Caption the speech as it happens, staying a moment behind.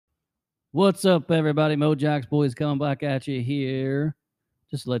What's up, everybody? Mojack's boys coming back at you here.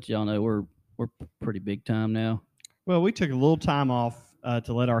 Just to let y'all know, we're pretty big time now. Well, we took a little time off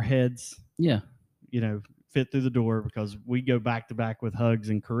to let our heads, Yeah, fit through the door because we go back to back with Hugs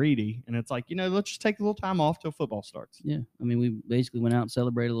and Caridi, and it's like, let's just take a little time off till football starts. yeah. I mean, we basically went out and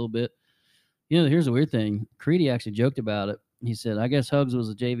celebrated a little bit. Here's a weird thing. Creedy actually joked about it. He said, "I guess Hugs was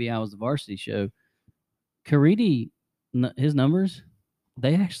the JV, I was the varsity show." Caridi, his numbers,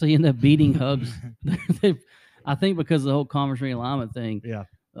 they actually end up beating Hugs. I think because of the whole conference realignment thing. Yeah.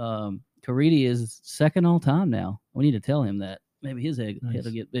 Caridi is second all time now. We need to tell him that. Maybe his head Nice.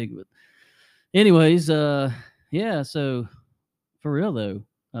 will get big. But anyways, yeah. So for real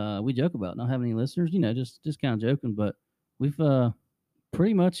though, we joke about not having any listeners. Just kind of joking. But we've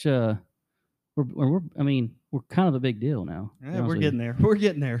pretty much we're kind of a big deal now. Yeah, we're getting there. We're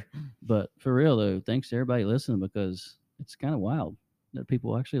getting there. But for real though, thanks to everybody listening because it's kind of wild that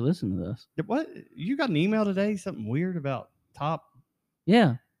people actually listen to us. What? You got an email today? Something weird about top?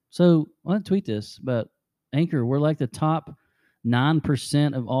 Yeah. So I want to tweet this, but Anchor, we're like the top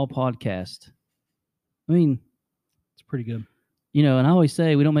 9% of all podcasts. I mean, it's pretty good. And I always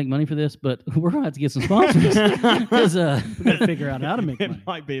say we don't make money for this, but we're going to have to get some sponsors because we got to figure out how to make money. It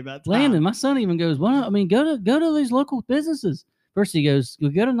might be about time. Landon, my son even goes, "Why not? I mean, go to these local businesses." First he goes, "We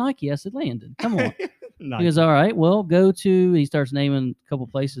go to Nike." I said, "Landon, come on." He goes, "All right, well, go to." He starts naming a couple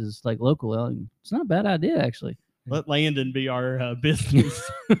places like local. It's not a bad idea actually. Let Landon be our business.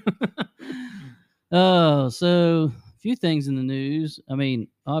 So a few things in the news. I mean,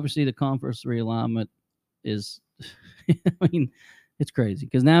 obviously the conference realignment is, it's crazy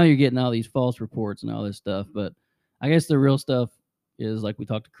because now you're getting all these false reports and all this stuff. But I guess the real stuff is like we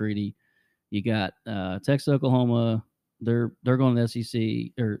talked to Creedy. You got Texas, Oklahoma. They're going to the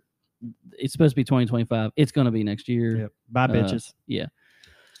SEC, or it's supposed to be 2025. It's going to be next year. Yep. Bye, bitches. Yeah.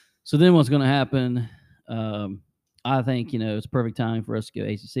 So then what's going to happen? I think it's perfect time for us to go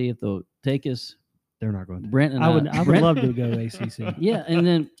ACC if they'll take us. They're not going to. Brent and I would love to go ACC. Yeah, and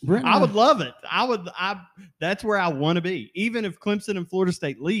then Brent. I would love it. That's where I want to be. Even if Clemson and Florida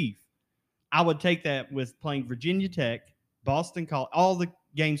State leave, I would take that with playing Virginia Tech, Boston College, all the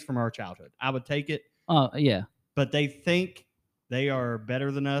games from our childhood. I would take it. Yeah. But they think they are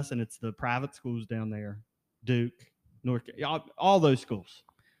better than us, and it's the private schools down there, Duke, North, all those schools.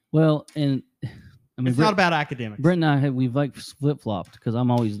 Well, and I mean, it's not about academics. Brent and I we've like flip flopped because I'm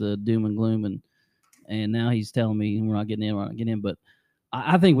always the doom and gloom, and now he's telling me we're not getting in. But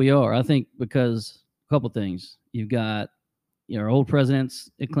I think we are. I think because a couple things. You've got our old presidents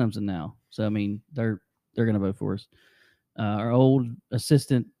at Clemson now, so I mean they're going to vote for us. Our old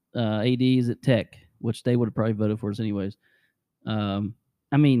assistant ADs at Tech, which they would have probably voted for us anyways.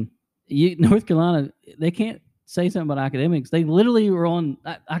 I mean, North Carolina, they can't say something about academics. They literally were on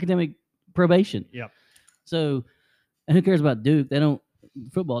academic probation. Yep. So, and who cares about Duke?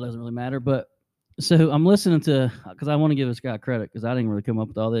 Football doesn't really matter. But so I'm listening to, because I want to give this guy credit because I didn't really come up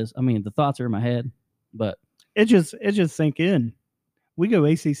with all this. I mean, the thoughts are in my head, but it just sink in. We go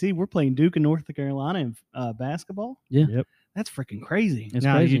ACC. We're playing Duke and North Carolina in basketball. Yeah. Yep. That's freaking crazy. It's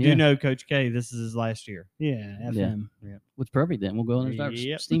now, crazy, you do know Coach K, this is his last year. Yeah, FM. Yeah. What's perfect then? We'll go in and start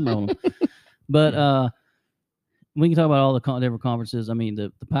Yep. steamrolling. But we can talk about all the different conferences. I mean,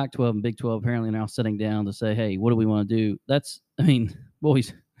 the Pac-12 and Big 12 apparently are now sitting down to say, hey, what do we want to do?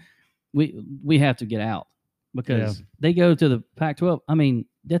 Boys, we have to get out because they go to the Pac-12. I mean,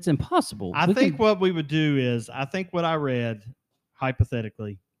 that's impossible. I think what we would do is, what I read,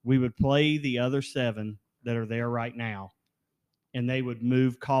 hypothetically, we would play the other 7 that are there right now, and they would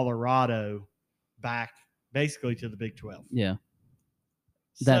move Colorado back basically to the Big 12. Yeah.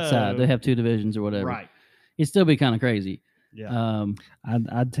 That side. They have 2 divisions or whatever. Right. It'd still be kind of crazy. Yeah.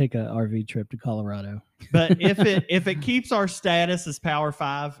 I'd take a RV trip to Colorado. But if it keeps our status as Power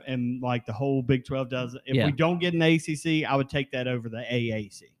 5 and like the whole Big 12 does, if we don't get an ACC, I would take that over the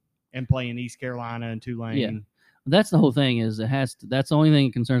AAC and play in East Carolina and Tulane. Yeah. That's the whole thing is that's the only thing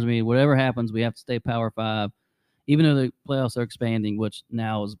that concerns me. Whatever happens, we have to stay Power 5, even though the playoffs are expanding, which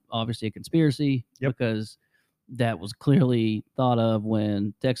now is obviously a conspiracy because that was clearly thought of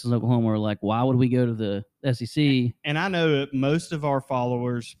when Texas and Oklahoma were like, why would we go to the SEC? And I know that most of our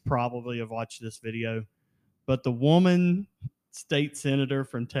followers probably have watched this video, but the woman state senator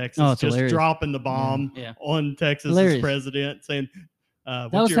from Texas just hilarious. Dropping the bomb on Texas's president saying,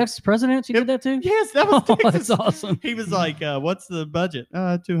 that was Texas president? She did that too? Yes, that was Texas. That's awesome. He was like, what's the budget?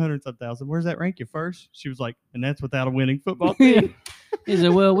 200-some thousand. Where's that rank you first? She was like, and that's without a winning football team. He said,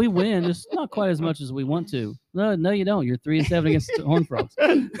 "Well, we win, just not quite as much as we want to." No, you don't. You're 3-7 against the Horned Frogs.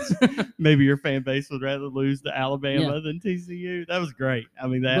 Maybe your fan base would rather lose to Alabama Yeah. than TCU. That was great. I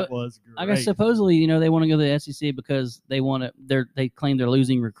mean, that But was great. I guess supposedly, they want to go to the SEC because they want to. They claim they're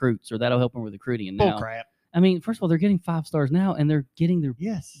losing recruits, or that'll help them with recruiting. And Bull now, crap. I mean, first of all, they're getting 5 stars now, and they're getting their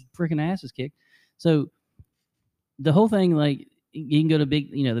Yes. freaking asses kicked. So the whole thing, like, you can go to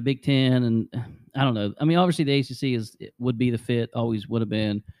the Big Ten, and I don't know. I mean, obviously the ACC would be the fit, always would have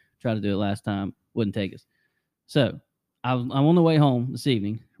been. Tried to do it last time, wouldn't take us. So I'm on the way home this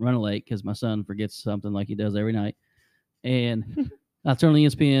evening, running late because my son forgets something like he does every night, and I turn on the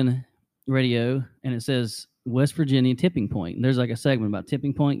ESPN radio, and it says West Virginia tipping point. And there's like a segment about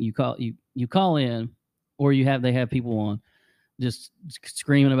tipping point. You call in, or they have people on just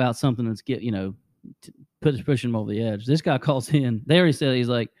screaming about something that's pushing them over the edge. This guy calls in. They already said, he's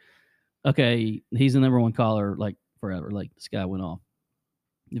like, okay, he's the number one caller like forever. Like, this guy went off.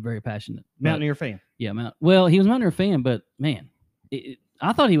 He's very passionate. Mountaineer fan. Yeah, well, he was a Mountaineer fan, but man,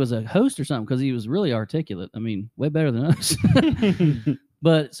 I thought he was a host or something because he was really articulate. I mean, way better than us.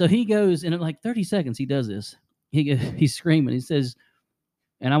 But so he goes, and in like 30 seconds, he does this. He's screaming. He says,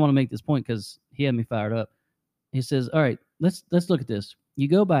 and I want to make this point because he had me fired up. He says, all right, let's look at this. You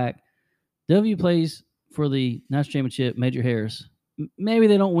go back. W plays for the national championship, Major Harris. Maybe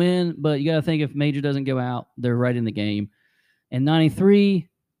they don't win, but you got to think if Major doesn't go out, they're right in the game. And 93,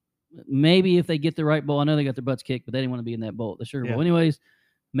 maybe if they get the right bowl, I know they got their butts kicked, but they didn't want to be in that bowl, the Sugar Bowl. Anyways,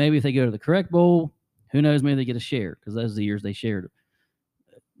 maybe if they go to the correct bowl, who knows, maybe they get a share because those are the years they shared.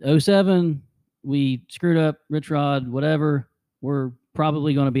 07, we screwed up, Rich Rod, whatever. We're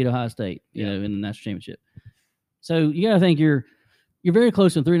probably going to beat Ohio State, in the national championship. So you got to think you're very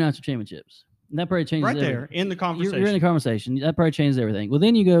close to 3 national championships. And that probably changes everything. There in the conversation. You're in the conversation. That probably changes everything. Well,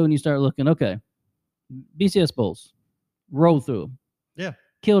 then you go and you start looking, okay, BCS Bowls, roll through them. Yeah.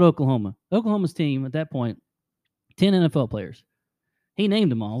 Killed Oklahoma. Oklahoma's team at that point, 10 NFL players. He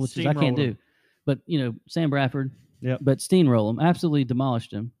named them all, which is I can't do. But, Sam Bradford. Yep. But steamroll them, absolutely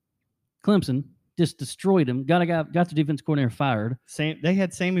demolished him. Clemson just destroyed him. Got the defense coordinator fired. They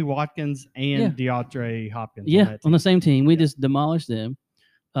had Sammy Watkins and DeAndre Hopkins. On the same team. We just demolished them.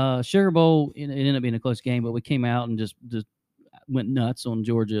 Sugar Bowl, it ended up being a close game, but we came out and just went nuts on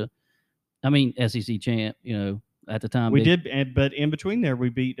Georgia. I mean, SEC champ, at the time. We did, but in between there, we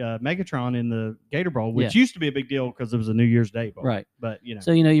beat Megatron in the Gator Bowl, which used to be a big deal because it was a New Year's Day bowl. Right. But,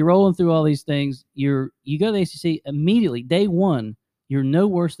 So, you're rolling through all these things. You go to the ACC immediately, day one, you're no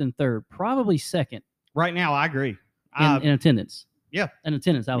worse than third, probably second. Right now, I agree. In attendance. Yeah. In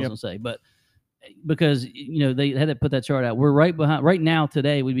attendance, I was going to say. But because, they had to put that chart out. We're right behind. Right now,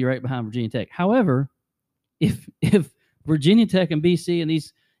 today, we'd be right behind Virginia Tech. However, if Virginia Tech and BC and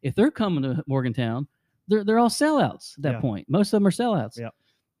if they're coming to Morgantown, they're all sellouts at that point. Most of them are sellouts. Yeah.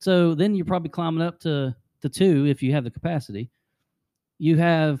 So then you're probably climbing up to 2 if you have the capacity. You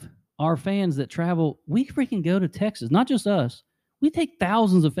have our fans that travel. We freaking go to Texas, not just us. We take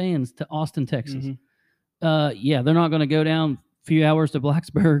thousands of fans to Austin, Texas. Mm-hmm. They're not going to go down a few hours to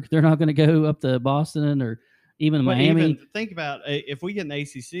Blacksburg. They're not going to go up to Boston or even Miami. Even think about if we get an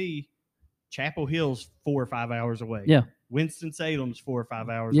ACC, Chapel Hill's 4 or 5 hours away. Yeah. Winston-Salem's 4 or 5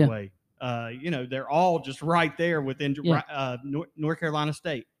 hours away. They're all just right there within North Carolina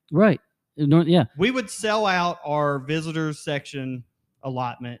State. Right. Yeah. We would sell out our visitors section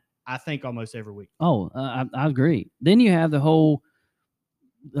allotment, I think, almost every week. Oh, I agree. Then you have the whole.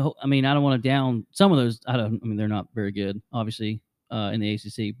 I mean, I don't want to down some of those. They're not very good, obviously, in the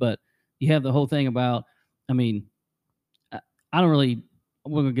ACC. But you have the whole thing about. I mean, I don't really.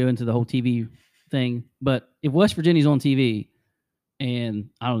 We're gonna go into the whole TV thing, but if West Virginia's on TV, and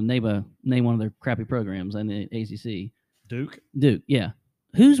I don't know, name one of their crappy programs in the ACC. Duke, yeah.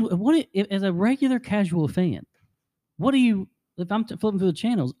 As a regular casual fan, what do you? If I'm flipping through the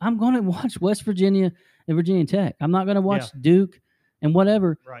channels, I'm going to watch West Virginia and Virginia Tech. I'm not going to watch Duke and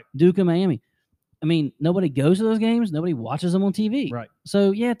whatever. Right. Duke and Miami. I mean, nobody goes to those games. Nobody watches them on TV. Right.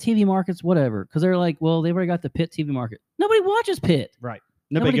 So, TV markets, whatever. Because they're like, well, they've already got the Pitt TV market. Nobody watches Pitt. Right.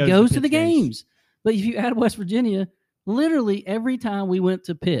 Nobody goes to the games. But if you add West Virginia, literally every time we went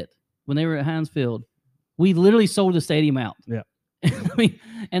to Pitt, when they were at Heinz Field, we literally sold the stadium out. Yeah. I mean,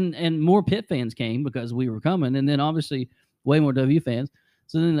 and more Pitt fans came because we were coming. And then obviously way more W fans.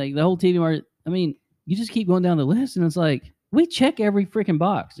 So then the whole TV market, I mean, you just keep going down the list and it's like, we check every freaking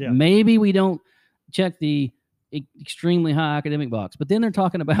box. Yeah. Maybe we don't check the extremely high academic box, but then they're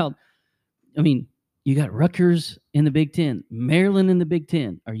talking about, I mean, you got Rutgers in the Big Ten, Maryland in the Big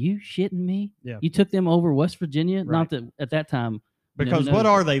Ten. Are you shitting me? Yeah. You took them over West Virginia? Right. Not that at that time. Because what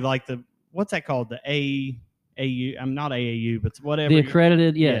are they like what's that called? The AU. I'm not AAU, but whatever. The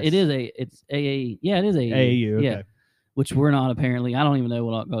accredited, Yes. it is it's AA. Yeah, it is AAU. AAU. Okay. Yeah, which we're not apparently. I don't even know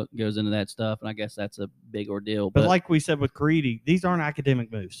what all goes into that stuff, and I guess that's a big ordeal. But like we said with Caridi, these aren't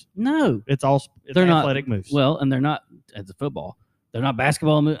academic moves. no, It's They're not- athletic moves. well, and they're not as a football. They're not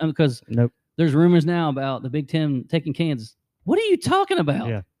basketball moves because nope. there's rumors now about the Big Ten taking Kansas. What are you talking about?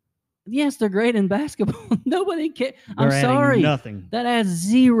 Yeah. Yes, they're great in basketball. Nobody cares. They're I'm adding sorry. Nothing. That adds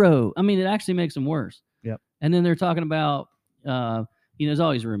zero. I mean, it actually makes them worse. Yep. And then they're talking about, there's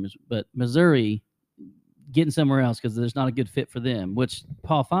always rumors, but Missouri getting somewhere else because there's not a good fit for them, which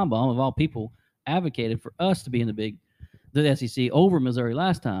Paul Feinbaum, of all people, advocated for us to be in the SEC over Missouri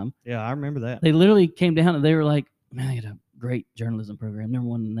last time. Yeah, I remember that. They literally came down and they were like, man, they got a great journalism program,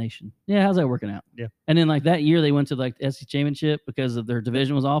 #1 in the nation. Yeah, how's that working out? Yeah. And then like that year they went to like the SEC championship because of their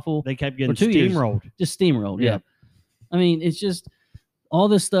division was awful. They kept getting 2 years. steamrolled. Just steamrolled. Yeah. Yeah. I mean, it's just all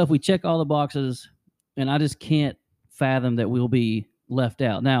this stuff. We check all the boxes, and I just can't fathom that we'll be left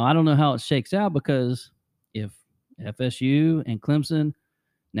out. Now, I don't know how it shakes out because if FSU and Clemson,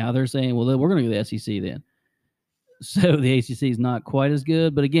 now they're saying, well, we're going to go to the SEC then. So the ACC is not quite as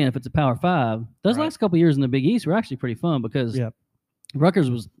good. But again, if it's a Power 5, those Right. last couple of years in the Big East were actually pretty fun because Yep. Rutgers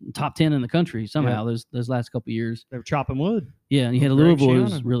was top 10 in the country somehow those last couple of years. They were chopping wood. Yeah, and you had Greg Louisville who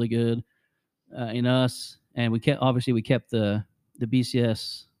was Schiano. really good in us, and we kept the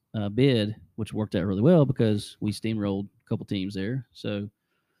BCS bid, which worked out really well because we steamrolled a couple teams there. So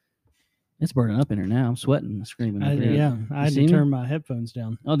it's burning up in here now. I'm sweating, screaming. I up here. had see to me? turn my headphones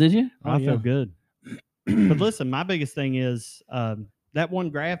down. Oh, did you? Oh, I yeah. feel good. But listen, my biggest thing is that one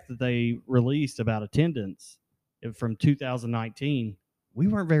graph that they released about attendance from 2019. We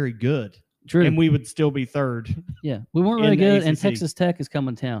weren't very good, True. and we would still be third. Yeah, we weren't in really the good, and ACC. Texas Tech is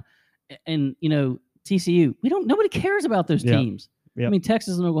coming to town, and TCU. Nobody cares about those Yep. teams. I Yep. mean,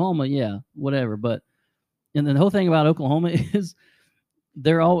 Texas and Oklahoma, yeah, whatever. But and then the whole thing about Oklahoma is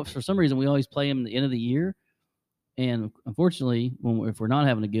they're all for some reason we always play them at the end of the year, and unfortunately, if we're not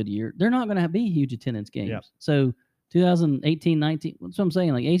having a good year, they're not going to be huge attendance games. Yep. So 2018, 19. That's what I'm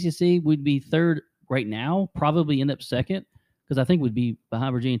saying. Like ACC, we'd be third right now, probably end up second. Because I think we'd be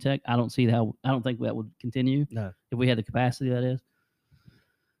behind Virginia Tech. I don't think that would continue. No. If we had the capacity, that is.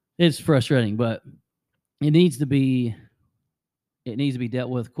 It's frustrating, but it needs to be dealt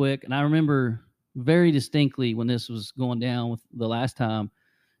with quick. And I remember very distinctly when this was going down with the last time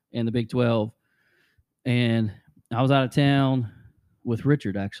in the Big 12, and I was out of town with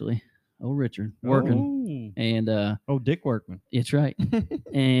Richard actually. Oh, Richard working, and Dick Workman. it's right.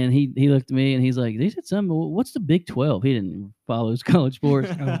 And he looked at me and he's like, they said something. What's the Big 12? He didn't follow his college sports.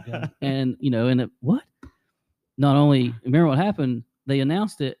 Oh, God. And what? Not only remember what happened, they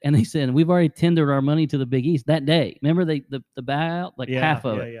announced it and they said we've already tendered our money to the Big East that day. Remember the buyout, like half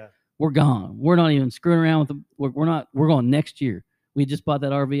of it. Yeah. We're gone. We're not even screwing around with them. We're going next year. We just bought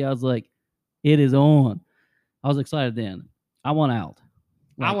that RV. I was like, it is on. I was excited then. I want out.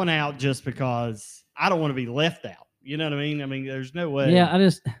 I went out just because I don't want to be left out. You know what I mean? I mean, there's no way. Yeah,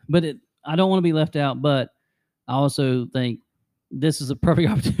 I don't want to be left out, but I also think this is a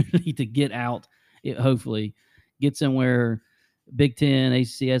perfect opportunity to get out. Hopefully, get somewhere. Big Ten,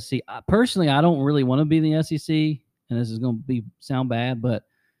 ACC, SEC. Personally, I don't really want to be in the SEC, and this is going to sound bad, but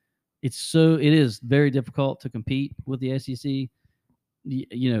it is very difficult to compete with the SEC.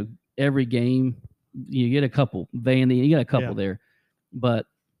 Every game you get a couple. Vandy, you got a couple there, but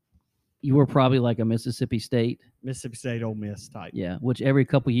you were probably like a Mississippi State. Mississippi State, Ole Miss type. Yeah, which every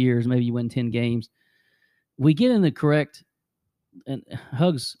couple years, maybe you win 10 games. We get in the correct and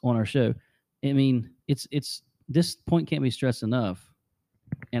Hugs on our show. I mean, it's this point can't be stressed enough.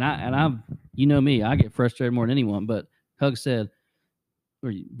 And I've me, I get frustrated more than anyone. But Hugs said,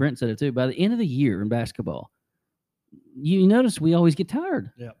 or Brent said it too. By the end of the year in basketball, you notice we always get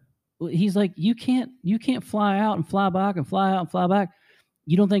tired. Yep. He's like, you can't fly out and fly back and fly out and fly back.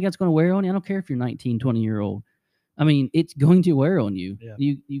 You don't think that's going to wear on you? I don't care if you're 19, 20-year-old. I mean, it's going to wear on you. Yeah.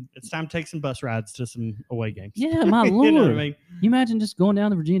 You It's time to take some bus rides to some away games. Yeah, my lord. You know what I mean? You imagine just going down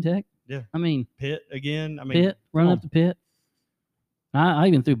to Virginia Tech? Yeah. I mean, Pitt again. I mean, Pitt, running come up to Pitt. I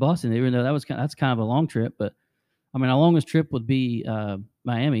even threw Boston, even though that's kind of a long trip. But I mean, our longest trip would be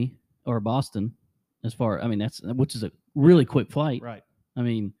Miami or Boston. Which is a really quick flight. right. I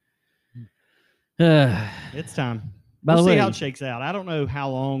mean, It's time. by We'll the see way, how it shakes out. I don't know how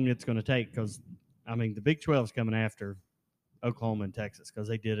long it's going to take because, I mean, the Big 12 is coming after Oklahoma and Texas because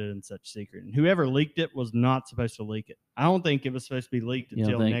they did it in such secret. And whoever leaked it was not supposed to leak it. I don't think it was supposed to be leaked You don't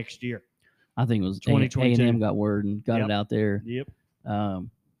until think? next year. I think it was 2022. A&M got word and got Yep. it out there Yep.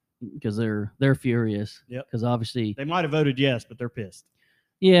 because they're furious. Yep. Because obviously They might have voted yes, but they're pissed.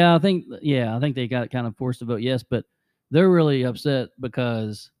 Yeah, I think they got kind of forced to vote yes, but they're really upset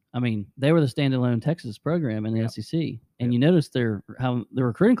because I mean they were the standalone Texas program in the Yep. SEC, and Yep. you notice how the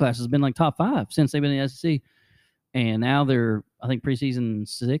recruiting class has been like top 5 since they've been in the SEC, and now they're I think preseason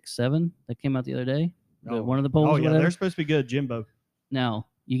 6, 7 that came out the other day. One of the polls. Oh or yeah, whatever. they're supposed to be good, Jimbo. Now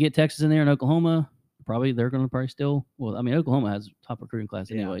you get Texas in there and Oklahoma. They're going to probably still. Well, I mean Oklahoma has top recruiting class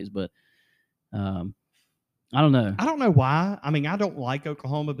Yeah. anyways, but I don't know. I don't know why. I mean, I don't like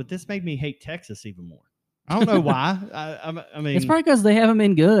Oklahoma, but this made me hate Texas even more. I don't know why. I mean, It's probably because they haven't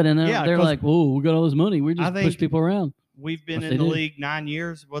been good, and Yeah, they're 'cause like, "Whoa, we got all this money. We I just push think- people around." we've been Yes, in they the do. league 9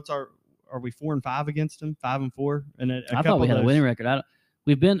 years. Are we 4-5 against them? 5-4, and I thought we had a winning record.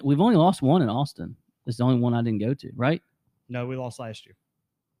 We've only lost one in Austin. It's the only one I didn't go to. Right? No, we lost last year.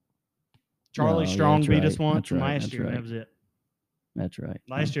 Charlie Oh, yeah, Strong that's beat right. us once That's right. last That's year, and right. that was it. That's right.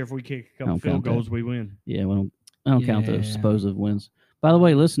 Last year, if we kick a I couple don't field count that. goals, we win. Yeah, I don't count those Yeah. supposed wins. By the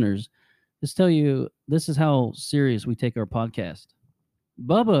way, listeners, just tell you this is how serious we take our podcast.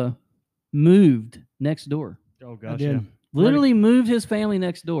 Bubba moved next door. Oh I gosh, did. yeah. Literally moved his family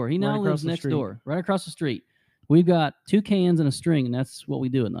next door. He now Right across lives the next street. door, right across the street. We've got 2 cans and a string, and that's what we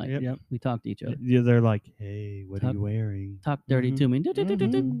do at night. Yep. Yep. We talk to each other. Yeah, they're like, hey, what are Talk- you wearing? Talk dirty Mhm. to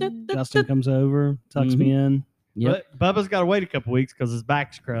me. Justin comes over, tucks me in. Yep. But Bubba's got to wait a couple weeks because his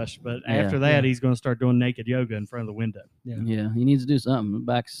back's crushed. But Yeah. after that, Yeah. he's going to start doing naked yoga in front of the window. Yeah, he needs to do something.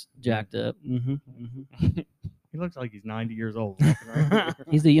 Back's jacked up. He looks like he's 90 years old. walking around.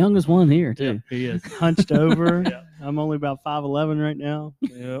 He's the youngest one here, Yeah, too. he is. Hunched over. Yeah. I'm only about 5'11" right now.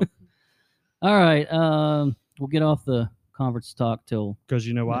 Yep. All right. We'll get off the conference talk till Because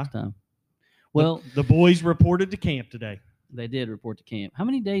you know why? next time. Well, the boys reported to camp today. they did report to camp. How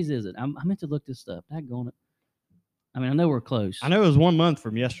many days is it? I meant to look this up. Daggone it. I mean, I know we're close. I know it was 1 month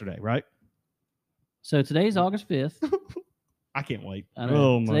from yesterday, right? So today's August 5th. I can't wait. I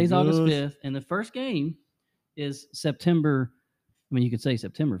know. Oh, my Today's August goodness. 5th, and the first game is September. I mean, you could say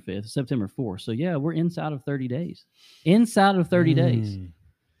September 5th, September 4th. So yeah, we're inside of 30 days. Inside of 30 days. Mm.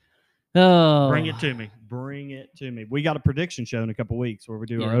 Oh, Bring it to me. Bring it to me. We got a prediction show in a couple weeks where we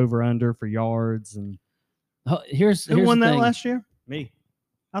do our Yeah. over under for yards and Oh, here's Who won the that thing. last year? me.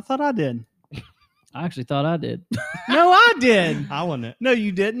 I thought I did. I actually thought I did. No, I did. I won it. No,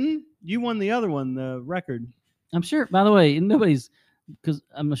 you didn't. You won the other one, the record. I'm sure. By the way, because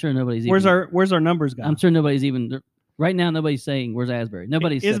I'm sure nobody's. Where's even, our numbers guy? I'm sure nobody's even right now. Nobody's saying where's Asbury.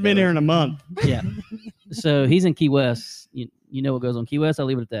 Nobody's. It's said been that, here in a month. right? Yeah. So he's in Key West. You know what goes on Key West. I'll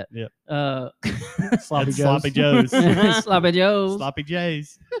leave it at that. Yep. Sloppy That's Joes. Sloppy Joe's. Sloppy Joe's. Sloppy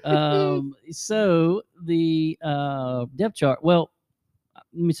J's. So the depth chart. Well,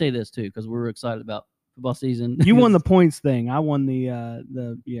 let me say this too, because we're excited about football season. You won the points thing. I won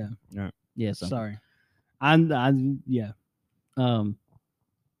the yeah. yeah. So, Sorry. I yeah.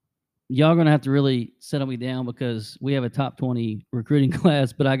 Y'all gonna have to really settle me down because we have a top 20 recruiting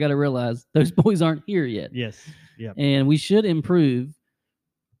class, but I got to realize those boys aren't here yet, Yes. Yep. and we should improve.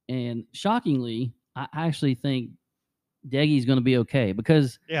 And shockingly, I actually think Deggy's going to be okay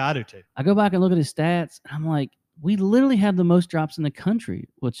because Yeah, I do too. I go back and look at his stats, and I'm like, we literally have the most drops in the country,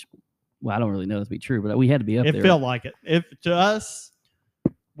 which, well, I don't really know that to be true, but we had to be up It there. felt like it. If to us,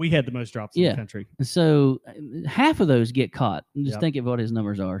 we had the most drops in Yeah. the country. And so half of those get caught. And just Yep. think of what his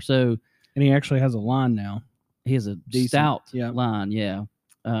numbers are. So And he actually has a line now. he has a Decent, stout yeah. line, yeah.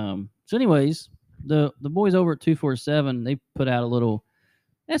 So, anyways, the boys over at 247, they put out a little.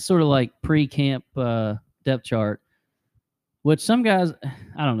 That's sort of like pre-camp depth chart, which some guys,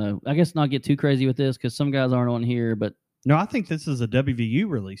 I don't know. I guess not get too crazy with this because some guys aren't on here, but No, I think this is a WVU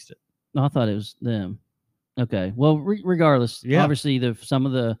released it. no, I thought it was them. Okay, well, regardless, Yeah. obviously some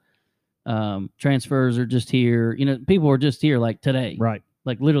of the transfers are just here. You know, people are just here like today, Right.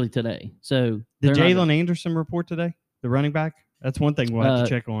 like literally today. So Did they're not- Jalen Anderson report today? The running back? That's one thing we'll have to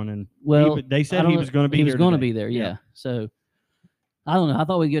check on. And Well, they I said don't he know- was going to be He was here going to today. be there, yeah. Yeah. So I don't know. I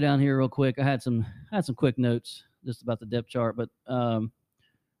thought we'd go down here real quick. I had some quick notes just about the depth chart, but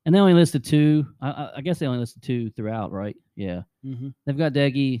and they only listed 2. I guess they only listed 2 throughout, right? Yeah. Mm-hmm. They've got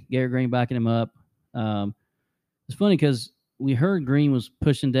Deggy, Garrett Green backing him up. It's funny because we heard Green was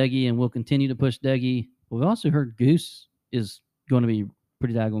pushing Deggy and will continue to push Deggy. But we've also heard Goose is going to be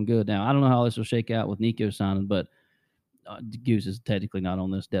pretty daggone good. Now, I don't know how this will shake out with Nico signing, but Goose is technically not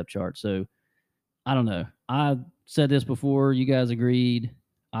on this depth chart. So I don't know. I said this before. You guys agreed.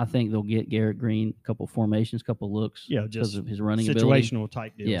 I think they'll get Garrett Green a couple formations, couple looks. Yeah, because just of his running ability. situational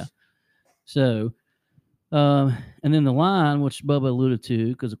type deals. Yeah. So, and then the line, which Bubba alluded to,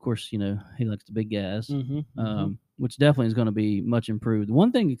 because of course, you know, he likes the big guys, Mm-hmm. which definitely is going to be much improved.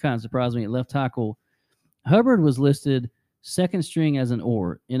 One thing that kind of surprised me at left tackle, Hubbard was listed second string as an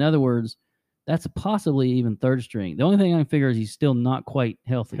or. In other words, that's possibly even third string. The only thing I can figure is he's still not quite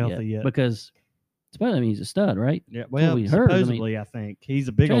healthy yet. Because I mean, he's a stud, right? Yeah, what well, we heard. supposedly, I think he's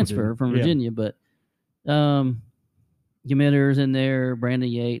a big old transfer dude. from Virginia, but Gmitter's in there, Brandon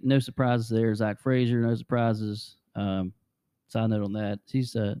Yates, no surprises there. Zach Frazier, no surprises. Side note on that,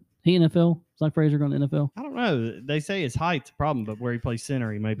 he's he NFL. Zach Frazier going to NFL? I don't know. They say his height's a problem, but where he plays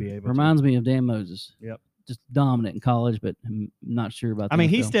center, he may be able. Reminds me of Dan Moses. Yep. Just dominant in college, but I'm not sure about. I mean,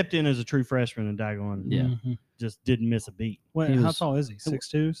 NFL. he stepped in as a true freshman, and daggone, just didn't miss a beat. How tall is he?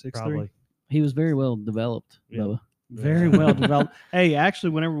 6'2", 6'3"? Probably. He was very well developed. Yeah. Bubba. Very well developed. Hey,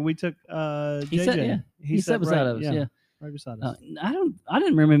 actually, whenever we took JJ, he sat beside us. Yeah. Right beside us. I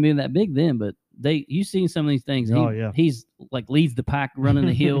didn't remember him being that big then, but you seen some of these things. He's like leads the pack running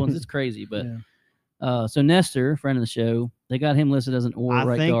the hill, and it's crazy. But so Nestor, friend of the show, they got him listed as an or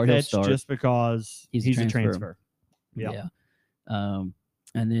right guard. I think that's he'll start just because he's a transfer. Yeah. And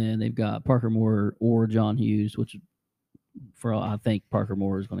then they've got Parker Moore or John Hughes, which I think Parker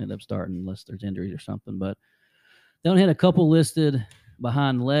Moore is going to end up starting unless there's injuries or something. But they only had a couple listed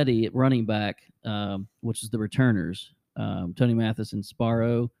behind Letty at running back, which is the returners. Tony Mathis and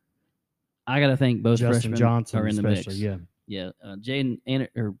Sparrow. I got to think both Justin freshmen Johnson are in the mix. Yeah. Jalen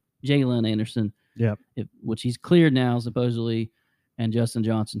Anderson, which he's cleared now supposedly, and Justin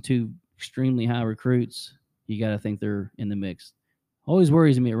Johnson, two extremely high recruits. You got to think they're in the mix. Always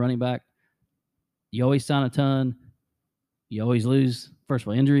worries me at running back. You always sign a ton. You always lose. First of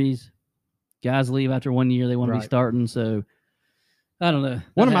all, injuries. Guys leave after 1 year. They want to be starting. So I don't know.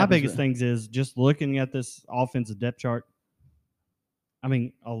 One of my biggest things is just looking at this offensive depth chart. I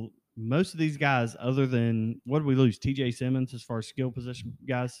mean, most of these guys, other than what did we lose? TJ Simmons as far as skill position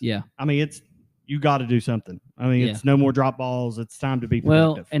guys. Yeah. I mean, you got to do something. I mean, it's no more drop balls. It's time to be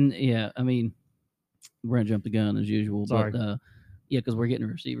productive. Well, and I mean, we're gonna jump the gun as usual. Sorry. But because we're getting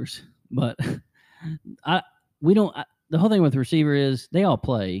receivers. But we don't. The whole thing with receiver is they all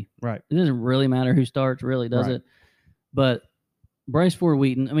play. Right. It doesn't really matter who starts, really, does it? But Bryce Ford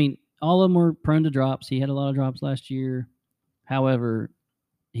Wheaton, I mean, all of them were prone to drops. He had a lot of drops last year. However,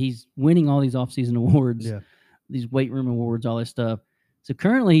 he's winning all these offseason awards, these weight room awards, all this stuff. So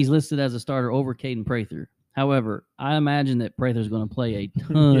currently he's listed as a starter over Caden Prather. However, I imagine that Prather's going to play a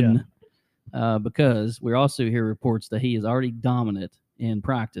ton because we also hear reports that he is already dominant in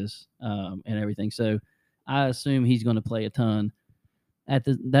practice and everything. So I assume he's going to play a ton.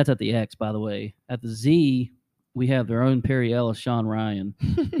 That's at the X, by the way. At the Z, we have their own Perry Ellis, Sean Ryan.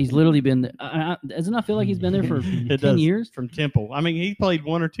 He's literally been there. Doesn't I feel like he's been there for 10 years? From Temple. I mean, he played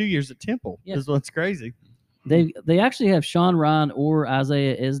 1 or 2 years at Temple. Yeah. Is what's crazy. They actually have Sean Ryan or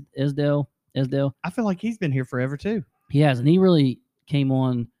Isaiah Esdale. I feel like he's been here forever too. He has, and he really came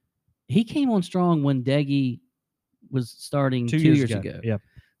on. He came on strong when Deggy was starting 2 years ago. Yeah.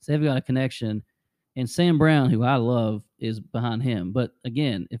 So they've got a connection. And Sam Brown, who I love, is behind him. But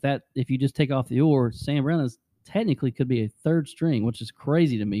again, if you just take off the or, Sam Brown technically could be a third string, which is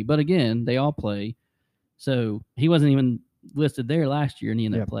crazy to me. But again, they all play. So he wasn't even listed there last year, and he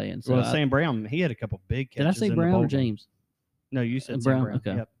ended up playing. So Sam Brown, he had a couple big catches. Did I say Brown or James? No, you said Brown. Sam Brown.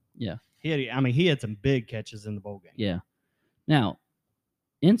 Okay. Yep. Yeah. He had some big catches in the bowl game. Yeah. Now,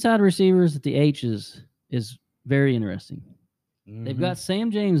 inside receivers at the H's is very interesting. Mm-hmm. They've got Sam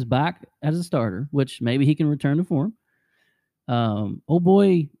James back as a starter, which maybe he can return to form. Old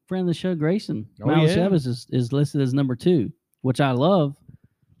boy, friend of the show, Grayson Miles Evans is listed as number 2, which I love.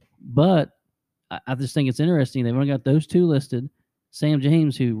 But I just think it's interesting. They've only got those 2 listed. Sam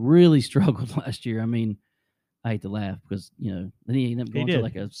James, who really struggled last year. I mean, I hate to laugh because, then he ended up going to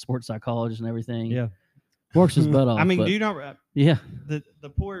like a sports psychologist and everything. Yeah. Works his butt off. I mean, do you know? Yeah.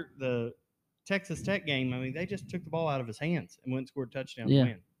 The Texas Tech game, I mean, they just took the ball out of his hands and went and scored a touchdown to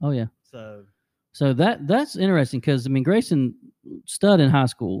win. Oh, yeah. So that's interesting because, I mean, Grayson stud in high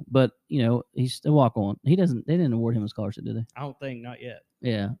school, but, he's a walk-on. They didn't award him a scholarship, did they? I don't think, not yet.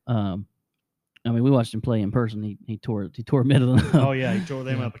 Yeah. I mean, we watched him play in person. He tore Midland up. Oh, yeah, he tore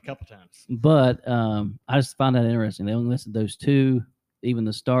them up a couple times. But I just find that interesting. They only listed those 2, even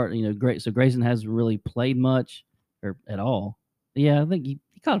the start. So Grayson hasn't really played much or at all. Yeah, I think he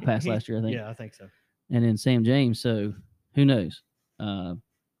caught a pass last year, I think. Yeah, I think so. And then Sam James, so who knows?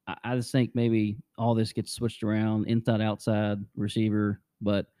 I just think maybe all this gets switched around, inside, outside, receiver.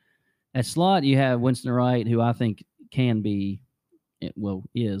 But at slot, you have Winston Wright, who I think can be a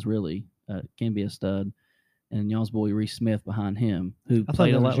stud. And y'all's boy Reese Smith behind him, who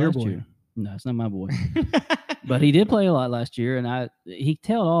played a lot last year. No, it's not my boy. But he did play a lot last year, and he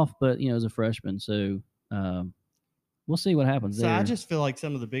tailed off, but, as a freshman. So we'll see what happens there. I just feel like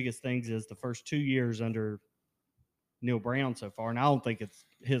some of the biggest things is the first 2 years under Neil Brown so far, and I don't think it's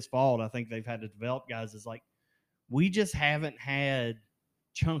his fault. I think they've had to develop guys. Is like we just haven't had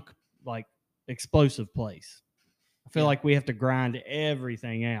chunk like explosive plays. I feel like we have to grind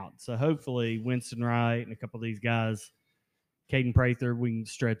everything out. So hopefully Winston Wright and a couple of these guys, Caden Prather, we can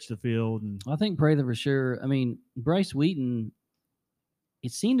stretch the field. And I think Prather for sure. I mean, Bryce Wheaton,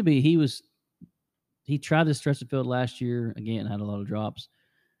 it seemed to be he tried to stretch the field last year. Again, had a lot of drops.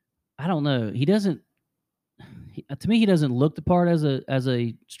 I don't know. He doesn't. To me, he doesn't look the part as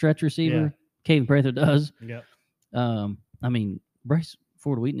a stretch receiver. Caden Prather does. Yep. I mean, Bryce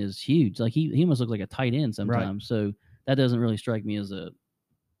Ford Wheaton is huge. Like he almost looks like a tight end sometimes. Right. So that doesn't really strike me as a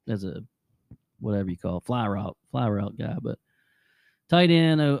whatever you call fly route guy. But tight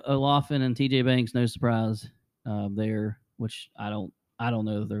end, Olafin and TJ Banks, no surprise there. Which I don't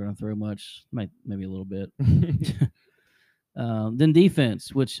know if they're going to throw much. Maybe a little bit. Then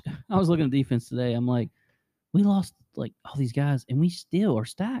defense, which I was looking at defense today. I'm like, we lost like all these guys, and we still are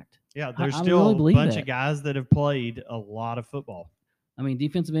stacked. Yeah, there's still really a bunch of guys that have played a lot of football. I mean,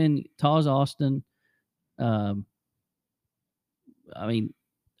 defensive end, Taj Austin. I mean,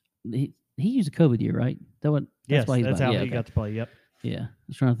 he used a COVID year, right? That's why that's how he got to play. Yep. Yeah, I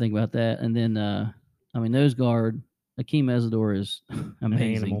was trying to think about that. And then, I mean, nose guard, Akeem Mesidor is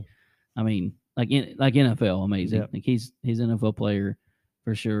amazing. I mean, like NFL, amazing. Yep. Like he's an NFL player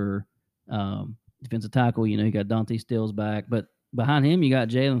for sure. Defensive tackle, you got Dante Stills back, but behind him you got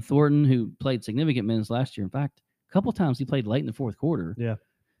Jalen Thornton, who played significant minutes last year. In fact, a couple times he played late in the fourth quarter. Yeah.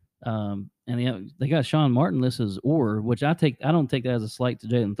 And they got Sean Martin listed as which I don't take that as a slight to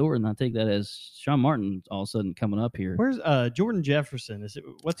Jalen Thornton. I take that as Sean Martin all of a sudden coming up here. Where's Jordan Jefferson?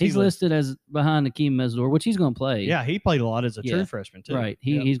 He's listed as behind Akeem Mesidor, which he's going to play. Yeah, he played a lot as a true freshman too. Right.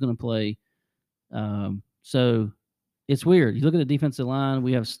 He's going to play. So it's weird. You look at the defensive line,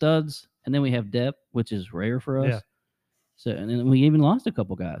 we have studs, and then we have depth, which is rare for us. Yeah. So, and then we even lost a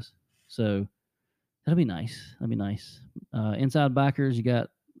couple guys. So that'll be nice. Inside backers, you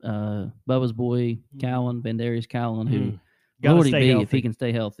got Bubba's boy, Cowan, Bandarius Cowan, who Lord he be, if he can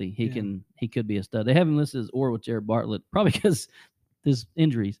stay healthy, he could be a stud. They have him listed as with Jared Bartlett, probably because there's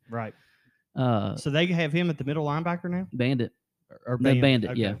injuries. Right. So they have him at the middle linebacker now? Bandit. Or Bandit.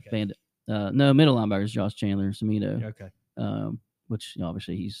 Okay. Bandit. No, middle linebacker is Josh Chandler, Samito. Okay. Which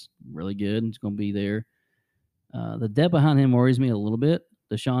obviously he's really good. He's going to be there. The depth behind him worries me a little bit.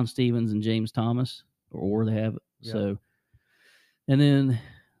 Deshaun Stevens and James Thomas, or they have it. Yeah. So, and then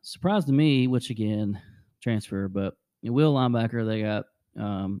surprise to me, which again, transfer, but will linebacker, they got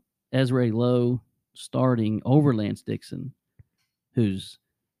Ezra Lowe starting over Lance Dixon, who's,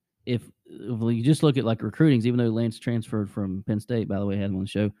 if you just look at like recruitings, even though Lance transferred from Penn State, by the way, I had him on the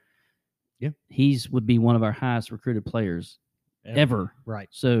show. Yeah. Would be one of our highest recruited players ever. Right.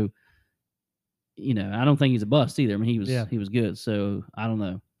 So, I don't think he's a bust either. I mean, he was good. So I don't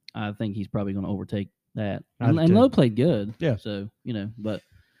know. I think he's probably going to overtake that. And Lowe played good. Yeah. So, but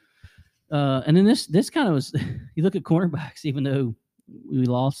and then this kind of was, you look at cornerbacks, even though we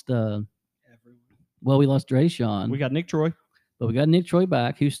lost, we lost Drayshawn. We got Nick Troy. But we got Nick Troy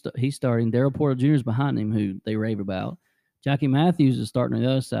back, he's starting. Daryl Porter Jr. is behind him, who they rave about. Jackie Matthews is starting on the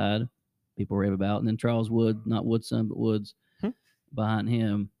other side, people rave about. And then Charles Wood, not Woodson, but Woods behind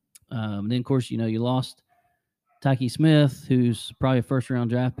him. And then, of course, you lost Tyke Smith, who's probably a first-round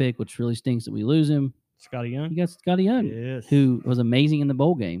draft pick, which really stinks that we lose him. Scotty Young? You got Scotty Young, yes, who was amazing in the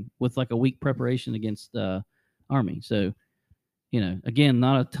bowl game with like a week preparation against Army. So, again,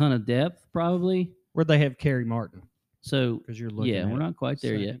 not a ton of depth probably. Where'd they have Kerry Martin? So, because you're looking we're not quite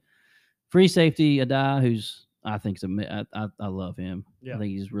there yet. Free safety, Adai, who's I think I love him. Yeah. I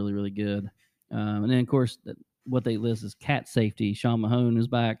think he's really, really good. And then, of course, what they list as cat safety, Sean Mahone is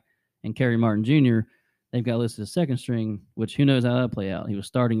back, and Kerry Martin Jr., they've got listed as second string, which who knows how that'll play out. He was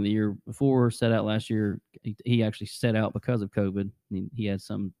starting the year before, set out last year. He actually set out because of COVID. He had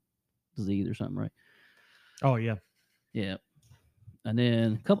some disease or something, right? Oh, yeah. Yeah. And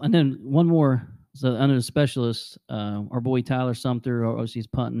then one more. So under the specialists, our boy Tyler Sumter, he's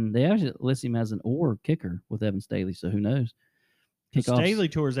punting. They actually list him as an or kicker with Evan Staley, so who knows? Staley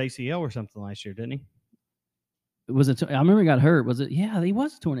tore his ACL or something last year, didn't he? I remember he got hurt. Was it? Yeah, he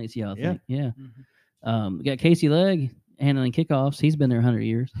was torn ACL, I think. Yeah. Mm-hmm. We got Casey Legg handling kickoffs. He's been there 100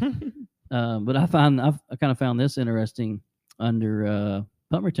 years. But I kind of found this interesting under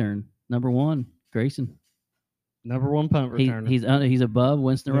punt return. Number 1, Grayson. Number 1 punt returner. He's above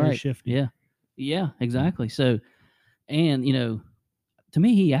Winston Wright. Shifty. Yeah, exactly. So, and to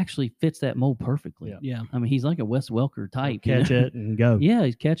me, he actually fits that mold perfectly. Yeah. I mean, he's like a Wes Welker type. Catch it and go. Yeah,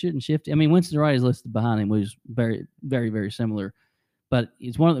 he's catch it and shifty. I mean, Winston Wright is listed behind him, which is very, very, very similar. But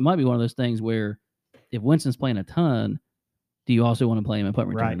it might be one of those things where if Winston's playing a ton, do you also want to play him in punt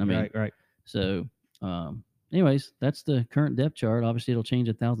return? Right. So, anyways, that's the current depth chart. Obviously, it'll change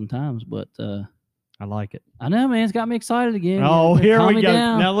 1,000 times, but I like it. I know, man. It's got me excited again. Oh, Yeah, here calm we me go.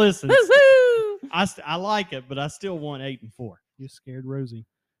 down. Now listen, Woo-hoo! I like it, but I still want 8-4. You scared Rosie.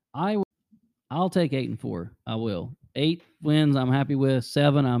 I'll take 8-4. I will. 8 wins, I'm happy with.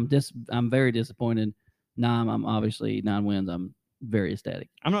 7, I'm very disappointed. 9, I'm obviously 9 wins. I'm very ecstatic.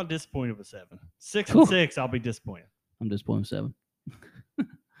 I'm not disappointed with 7. 6 Whew. and 6, I'll be disappointed. I'm disappointed with 7.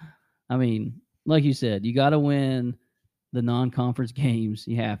 I mean, like you said, you got to win the non-conference games.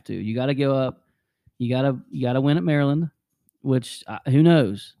 You have to. You got to go up. You got to win at Maryland, which who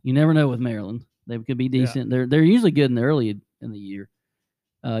knows? You never know with Maryland. They could be decent. Yeah. They're usually good in the early in the year.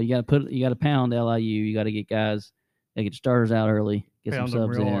 You got to pound LIU. You got to get guys. They get starters out early. Get Pound some them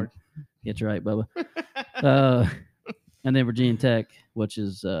subs real in. hard. Get right, Bubba. And then Virginia Tech, which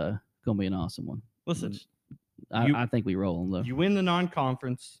is going to be an awesome one. Listen, Which you- I think we roll them though. you win the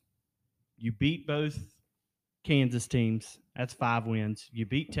non-conference. You beat both Kansas teams. That's 5 wins. You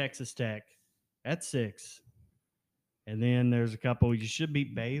beat Texas Tech. That's 6. And then there's a couple. You should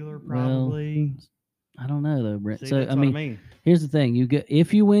beat Baylor probably. I don't know though, Brent. See, So that's I what mean, here's the thing: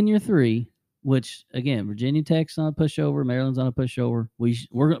 if you win your 3, which again, Virginia Tech's on a pushover, Maryland's on a pushover.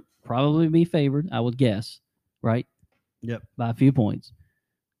 We're gonna probably be favored, I would guess, right? Yep. By a few points.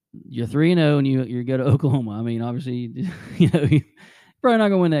 You're 3-0, and you go to Oklahoma. I mean, obviously, you're probably not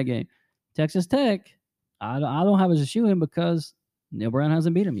gonna win that game. Texas Tech, I don't have as a shoe in because Neil Brown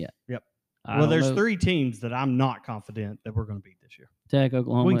hasn't beat them yet. Yep. I Well, don't there's know. 3 teams that I'm not confident that we're going to beat this year. Tech,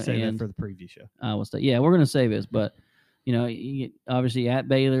 Oklahoma, We can say and that for the preview show. Iowa State. Yeah, we're going to say this, but you get obviously at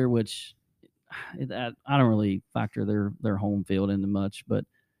Baylor, which I don't really factor their home field into much, but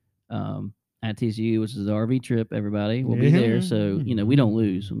at TCU, which is the RV trip, everybody will be there. So we don't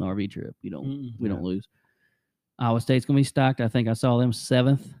lose on the RV trip. We don't lose. Iowa State's going to be stacked. I think I saw them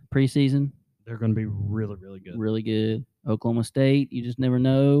 7th preseason. They're going to be really, really good. Really good. Oklahoma State, you just never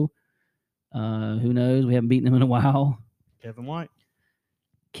know. Who knows? We haven't beaten them in a while. Kevin White.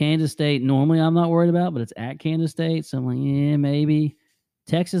 Kansas State, normally I'm not worried about, but it's at Kansas State. So I'm like, yeah, maybe.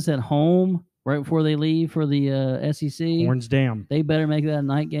 Texas at home right before they leave for the SEC. Horns down. They better make that a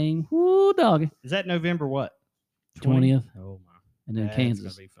night game. Woo, dog. Is that November what? 20th. Oh, my. And then That's Kansas.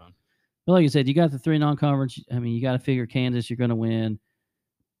 going to be fun. But like you said, you got the 3 non-conference. I mean, you got to figure Kansas, you're going to win.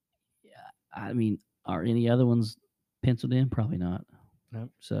 Yeah, I mean, are any other ones penciled in? Probably not.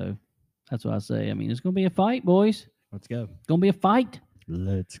 Nope. So that's what I say. I mean, it's going to be a fight, boys. Let's go. It's going to be a fight.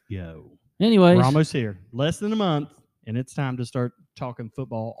 Let's go. Anyways. We're almost here. Less than a month, and it's time to start talking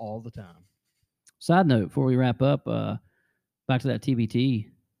football all the time. Side note, before we wrap up, back to that TBT,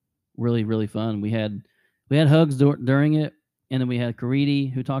 really, really fun. We had Hugs during it, and then we had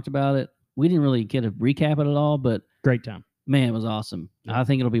Caridi who talked about it. We didn't really get a recap of it all, but Great time. man, it was awesome. Yeah. I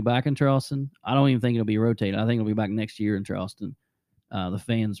think it'll be back in Charleston. I don't even think it'll be rotated. I think it'll be back next year in Charleston. The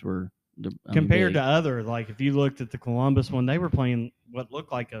fans were Compared big. to other, like if you looked at the Columbus one, they were playing what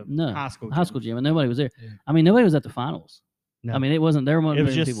looked like a high school gym, and nobody was there. Yeah. I mean, nobody was at the finals. No. I mean, it wasn't there. It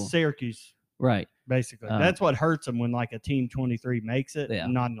was just people. Syracuse, Right. basically. That's what hurts them when like a team 23 makes it, Yeah.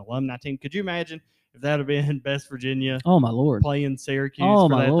 not an alumni team. Could you imagine if that had been West Virginia Oh my Lord. playing Syracuse Oh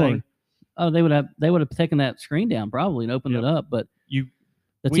for my that Lord. thing? Oh, they would have taken that screen down probably and opened Yep. it up. But We-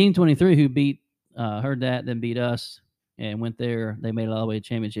 Team 23 who beat heard that, then beat us and went there. They made it all the way to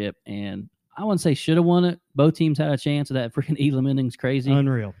championship, and I wouldn't say should have won it. Both teams had a chance. Of that freaking Elam innings crazy.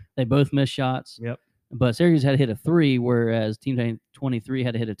 Unreal. They both missed shots. Yep. But Syracuse had to hit a 3, whereas Team 23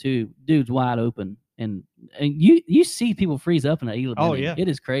 had to hit a 2. Dude's wide open, and you see people freeze up in an Elam. Oh, inning. yeah. It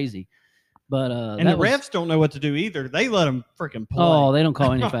is crazy. But And the refs don't know what to do either. They let them freaking play. Oh, they don't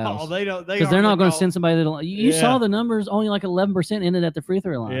call any Oh, fouls. they don't. Because they're not going to call- send somebody that don't. You Yeah. saw the numbers, only like 11% ended at the free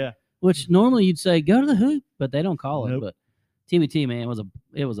throw line. Yeah. Which normally you'd say go to the hoop, but they don't call it. Nope. But TBT, man,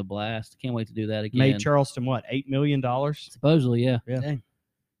 it was a blast. Can't wait to do that again. Made Charleston what, $8 million? Supposedly, yeah. Yeah. Dang.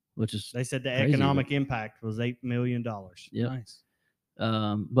 Which is They said the Crazy, economic impact was $8 million. yeah. Nice.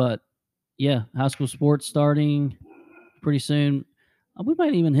 But yeah, high school sports starting pretty soon. We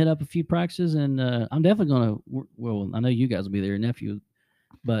might even hit up a few practices, and I'm definitely going to. Well, I know you guys will be there, your nephew,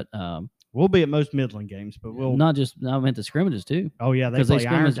 but We'll be at most Midland games, but we'll. not just. I meant the scrimmages too. Oh yeah, they Because they play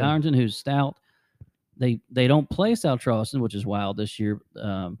scrimmage Ironton. Ironton, who's stout. They don't play South Charleston, which is wild this year.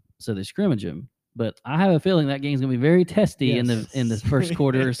 So they scrimmage them. But I have a feeling that game's gonna be very testy in the first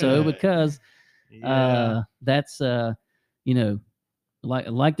quarter or so because Yeah. that's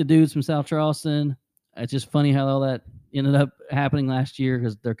like the dudes from South Charleston. It's just funny how all that ended up happening last year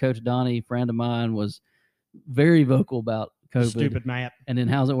because their coach Donnie, friend of mine, was very vocal about COVID. Stupid map. And then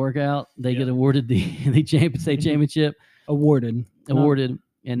how's it work out? They Yep. get awarded the state championship. Awarded. And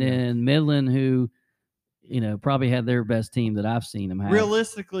Yeah. then Midland, who, probably had their best team that I've seen them have.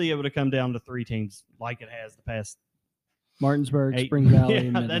 Realistically, it would have come down to 3 teams like it has the past Martinsburg, 8. Spring Valley, Yeah,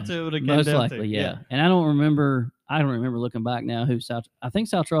 and Midland. that's what it would have come Most down likely, to. yeah. And I don't remember looking back now who I think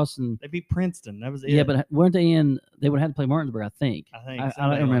South Charleston. They beat Princeton. That was it. Yeah, but weren't they in? They would have had to play Martinsburg, I think. I think I don't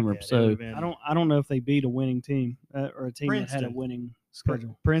somebody like remember. that. It So would have been- I don't know if they beat a winning team or a team that had a Princeton. winning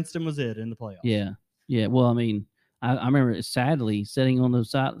schedule. Princeton was it in the playoffs. Yeah. Well, I mean, I remember it sadly standing on the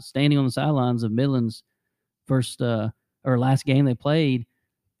sidelines of Midland's first or last game they played,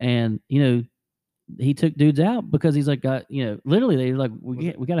 and he took dudes out because he's like, literally they were like,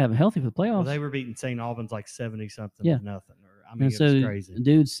 we got to have him healthy for the playoffs. Well, they were beating St. Albans like 70-something Yeah. to nothing. I mean, And it so was crazy.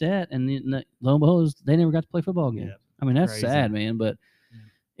 dudes set, and then, lo and behold, they never got to play football again. Yeah, I mean, that's crazy. sad, man. But Yeah.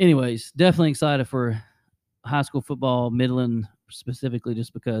 anyways, definitely excited for high school football, Midland specifically,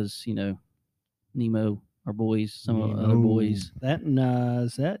 just because Nemo, our boys, some of the other boys. That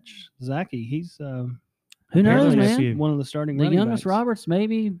and Zaki, he's Who knows, apparently man? One of the starting The running youngest backs. Roberts,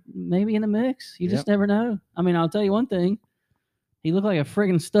 maybe in the mix. You just Yep. never know. I mean, I'll tell you one thing. He looked like a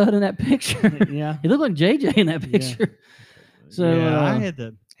friggin' stud in that picture. Yeah, He looked like JJ in that Yeah. picture. So yeah, I uh, had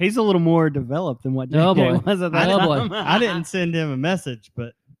to. he's a little more developed than what Oh, JJ boy. was at that Oh, boy. time. I didn't send him a message,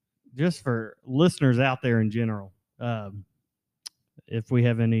 but just for listeners out there in general, if we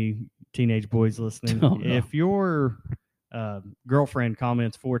have any teenage boys listening, Oh, no. if your girlfriend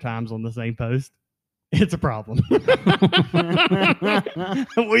comments 4 times on the same post, it's a problem.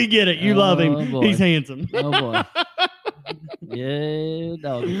 We get it. You love Oh, him. boy. He's handsome. Oh, boy. Yeah,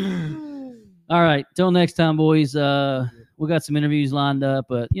 dog. All right. Till next time, boys. We got some interviews lined up,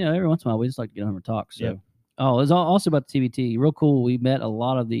 but every once in a while we just like to get on and talk. So, Yep. it's also about the TBT. Real cool. We met a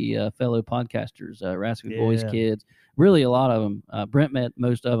lot of the fellow podcasters, Rascal Boys, Yeah. kids. Really, a lot of them. Brent met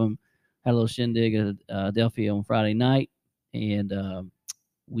most of them. Had a little shindig at Adelphia on Friday night, and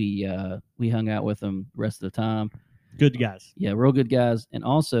we hung out with them the rest of the time. Good guys. Yeah, real good guys. And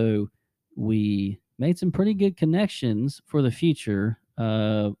also, we made some pretty good connections for the future,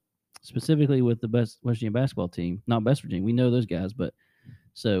 specifically with the West Virginia basketball team. Not West Virginia. We know those guys, but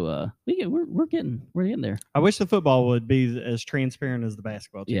so we're getting there. I wish the football would be as transparent as the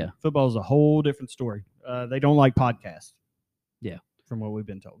basketball team. Yeah. Football is a whole different story. They don't like podcasts. Yeah. From what we've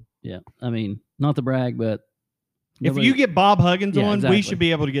been told. Yeah, I mean, not to brag, but If you get Bob Huggins Yeah, on, exactly. we should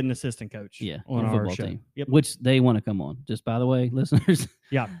be able to get an assistant coach on the our football show. team, Yep. which they want to come on. Just by the way, listeners.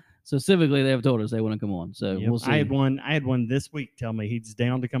 Yeah. So specifically, they have told us they want to come on. So Yep. we'll see. I had one this week tell me he's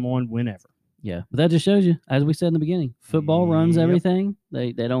down to come on whenever. Yeah, but that just shows you, as we said in the beginning, football runs Yep. everything.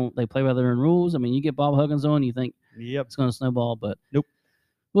 They play by their own rules. I mean, you get Bob Huggins on, you think Yep. it's going to snowball, but Nope.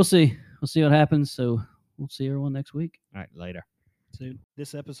 We'll see. We'll see what happens. So we'll see everyone next week. All right, later.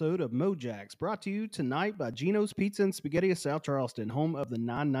 This episode of Mojax brought to you tonight by Gino's Pizza and Spaghetti of South Charleston, home of the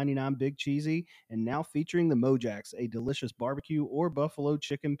 $9.99 Big Cheesy, and now featuring the Mojax, a delicious barbecue or buffalo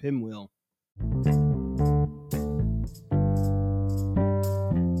chicken pinwheel.